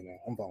following you now.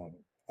 I'm following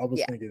you. I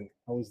was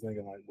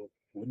thinking like, well,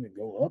 wouldn't it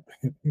go up?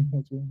 But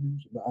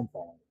I'm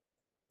following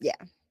you.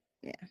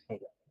 Yeah.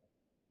 Okay.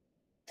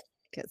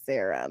 Because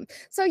they're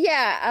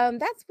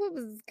that's what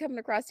was coming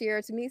across here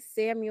to me.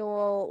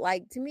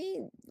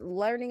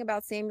 Learning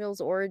about Samuel's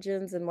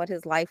origins and what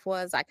his life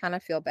was, I kind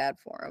of feel bad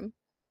for him.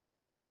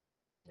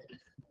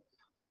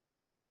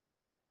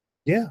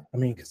 Yeah, I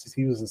mean, because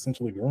he was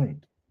essentially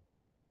groomed.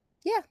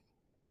 Yeah.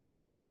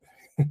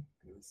 Yeah.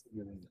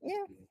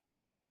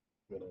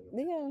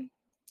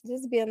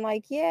 Just being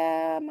like,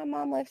 yeah, my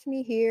mom left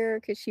me here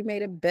because she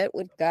made a bet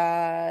with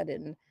God,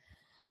 and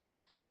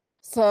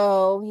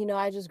so,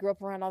 I just grew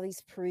up around all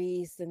these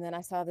priests, and then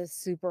I saw this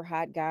super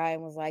hot guy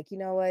and was like, you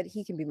know what?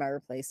 He can be my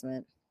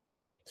replacement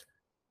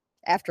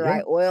after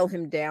I oil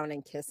him down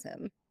and kiss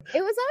him.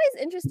 It was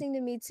always interesting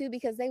to me, too,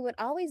 because they would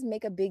always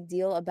make a big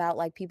deal about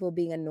like people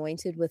being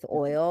anointed with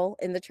oil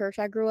in the church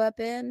I grew up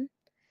in.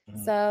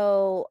 Mm-hmm.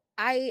 So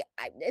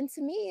and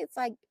to me, it's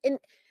like, and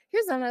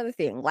here's another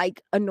thing,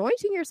 like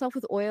anointing yourself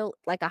with oil,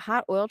 like a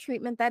hot oil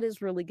treatment, that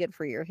is really good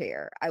for your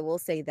hair. I will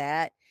say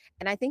that.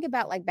 And I think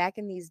about like back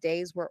in these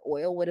days where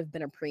oil would have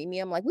been a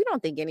premium. Like we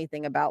don't think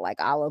anything about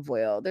like olive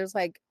oil. There's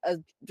like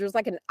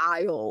an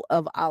aisle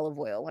of olive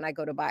oil when I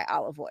go to buy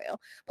olive oil.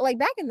 But like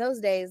back in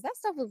those days, that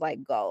stuff was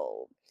like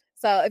gold.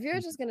 So if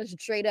you're just going to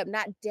straight up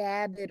not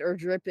dab it or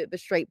drip it, but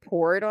straight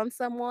pour it on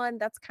someone,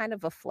 that's kind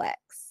of a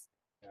flex.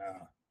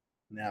 Yeah.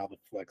 Now the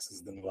flex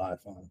is the new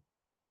iPhone.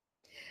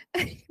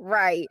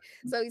 Right.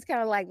 So he's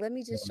kind of like, let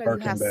me just show you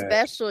how Birkin bag.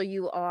 special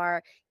you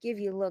are, give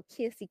you a little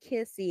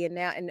kissy, and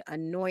now and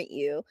anoint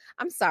you.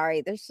 I'm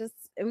sorry. There's just,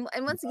 and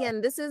once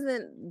again, this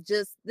isn't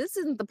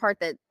the part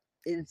that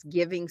is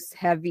giving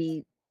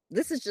heavy.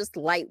 This is just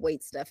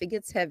lightweight stuff. It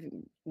gets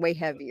way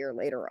heavier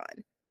later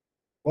on.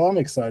 Well, I'm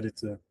excited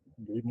to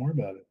read more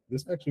about it.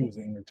 This actually was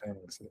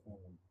entertaining.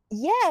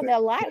 Yeah, a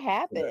lot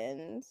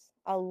happens.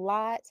 A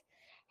lot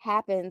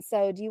happens.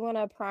 So do you want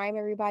to prime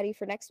everybody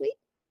for next week?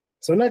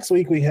 So next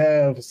week we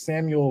have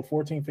Samuel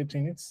 14,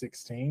 15, and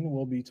 16.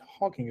 We'll be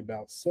talking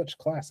about such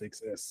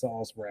classics as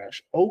Saul's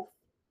rash oath.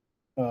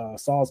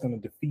 Saul's going to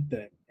defeat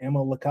the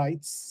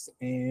Amalekites,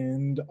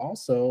 and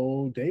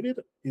also David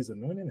is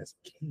anointed as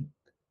king.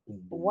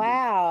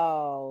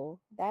 Wow,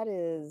 that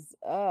is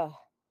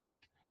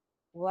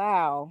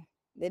wow.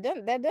 That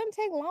doesn't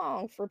take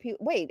long for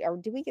people. Wait, or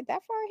did we get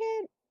that far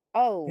ahead?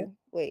 Oh, yeah.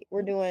 Wait,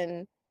 we're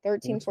doing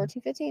 13,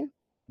 14, 15?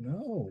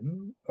 No.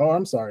 Oh,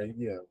 I'm sorry.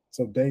 Yeah.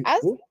 So David.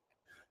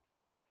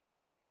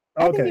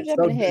 I think you're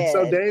jumping ahead.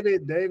 So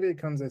David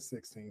comes at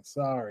 16.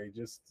 Sorry,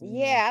 just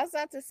yeah. I was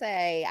about to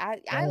say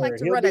I like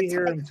to run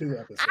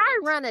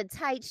run a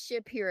tight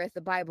ship here at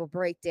the Bible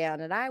Breakdown,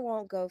 and I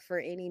won't go for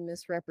any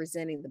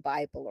misrepresenting the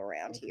Bible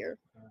around here.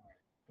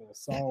 Well,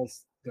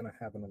 Saul's gonna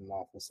have an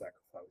unlawful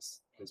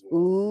sacrifice as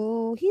well.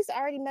 Ooh, he's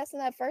already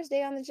messing up first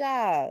day on the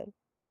job.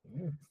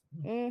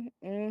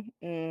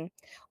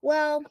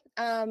 Well,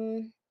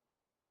 I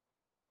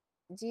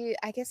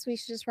guess we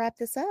should just wrap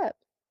this up.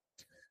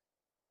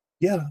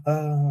 Yeah,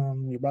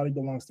 your body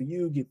belongs to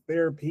you. Get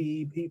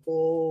therapy,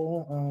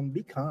 people.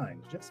 Be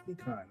kind. Just be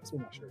kind. That's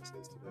what my shirt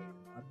says today.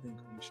 I think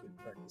we should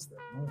practice that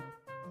more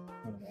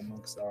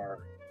amongst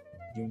our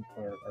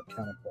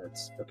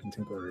counterparts, our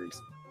contemporaries.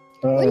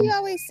 What do you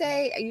always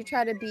say? You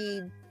try to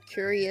be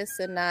curious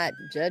and not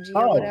judgy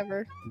or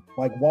whatever?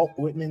 Like Walt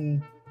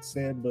Whitman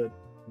said, but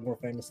more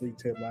famously,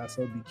 Ted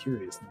Lasso, be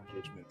curious, not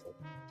judgmental.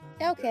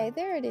 Okay,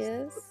 there it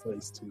is. The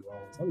place to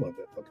always. I love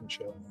that fucking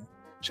show, man.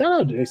 Shout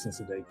out to Jason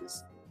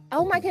Sudeikis.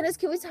 Oh my goodness,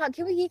 can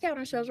we geek out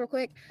on shows real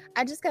quick?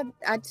 Did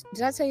I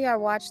tell you I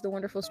watched The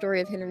Wonderful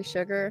Story of Henry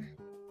Sugar?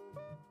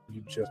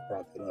 You just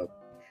brought it up.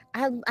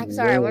 I'm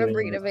sorry, I want to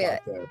bring it up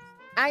yet.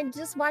 I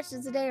just watched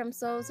it today. I'm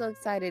so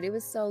excited. It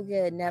was so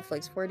good.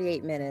 Netflix,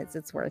 48 minutes.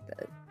 It's worth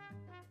it.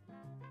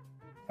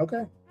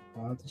 Okay,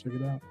 I'll have to check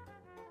it out.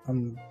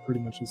 I'm pretty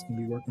much just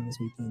gonna be working this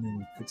weekend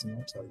and fixing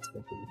websites,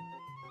 hopefully.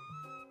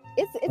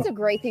 It's a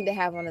great thing to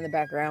have on in the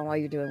background while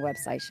you're doing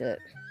website shit.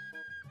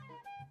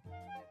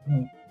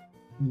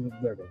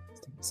 There goes.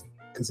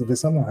 Because if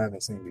it's something I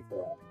haven't seen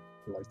before,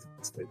 I like to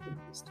stay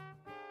focused.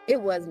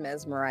 It was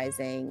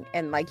mesmerizing,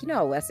 and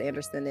how Wes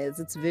Anderson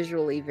is. It's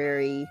visually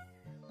very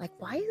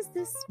why is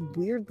this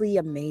weirdly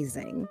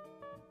amazing?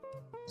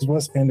 Because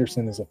Wes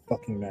Anderson is a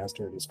fucking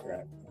master at his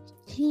craft.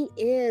 He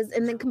is,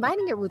 and then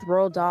combining it with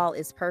Roald Dahl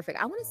is perfect.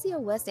 I want to see a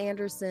Wes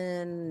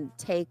Anderson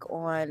take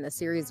on a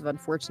series of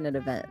unfortunate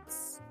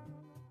events.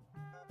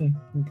 Okay.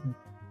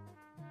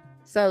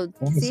 So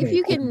see if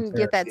you can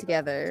get that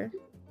together.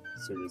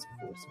 Series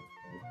of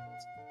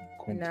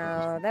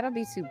no, that'll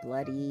be too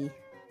bloody.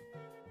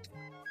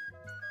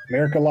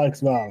 America likes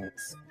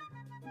violence.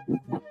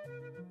 What?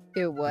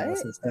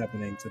 Unless it's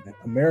happening to them.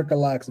 America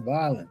likes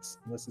violence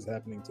unless it's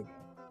happening to them.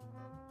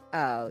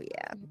 Oh,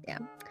 yeah.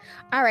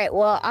 All right,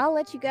 well, I'll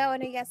let you go. I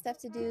know you got stuff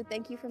to do.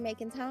 Thank you for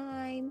making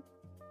time.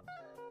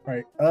 All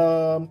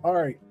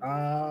right.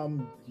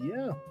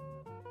 Yeah.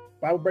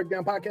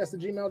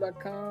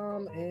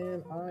 biblebreakdownpodcast@gmail.com,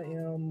 and I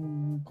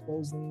am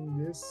closing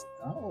this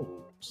out.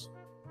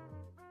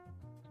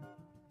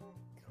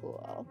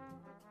 Cool. All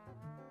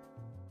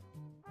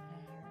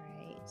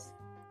right.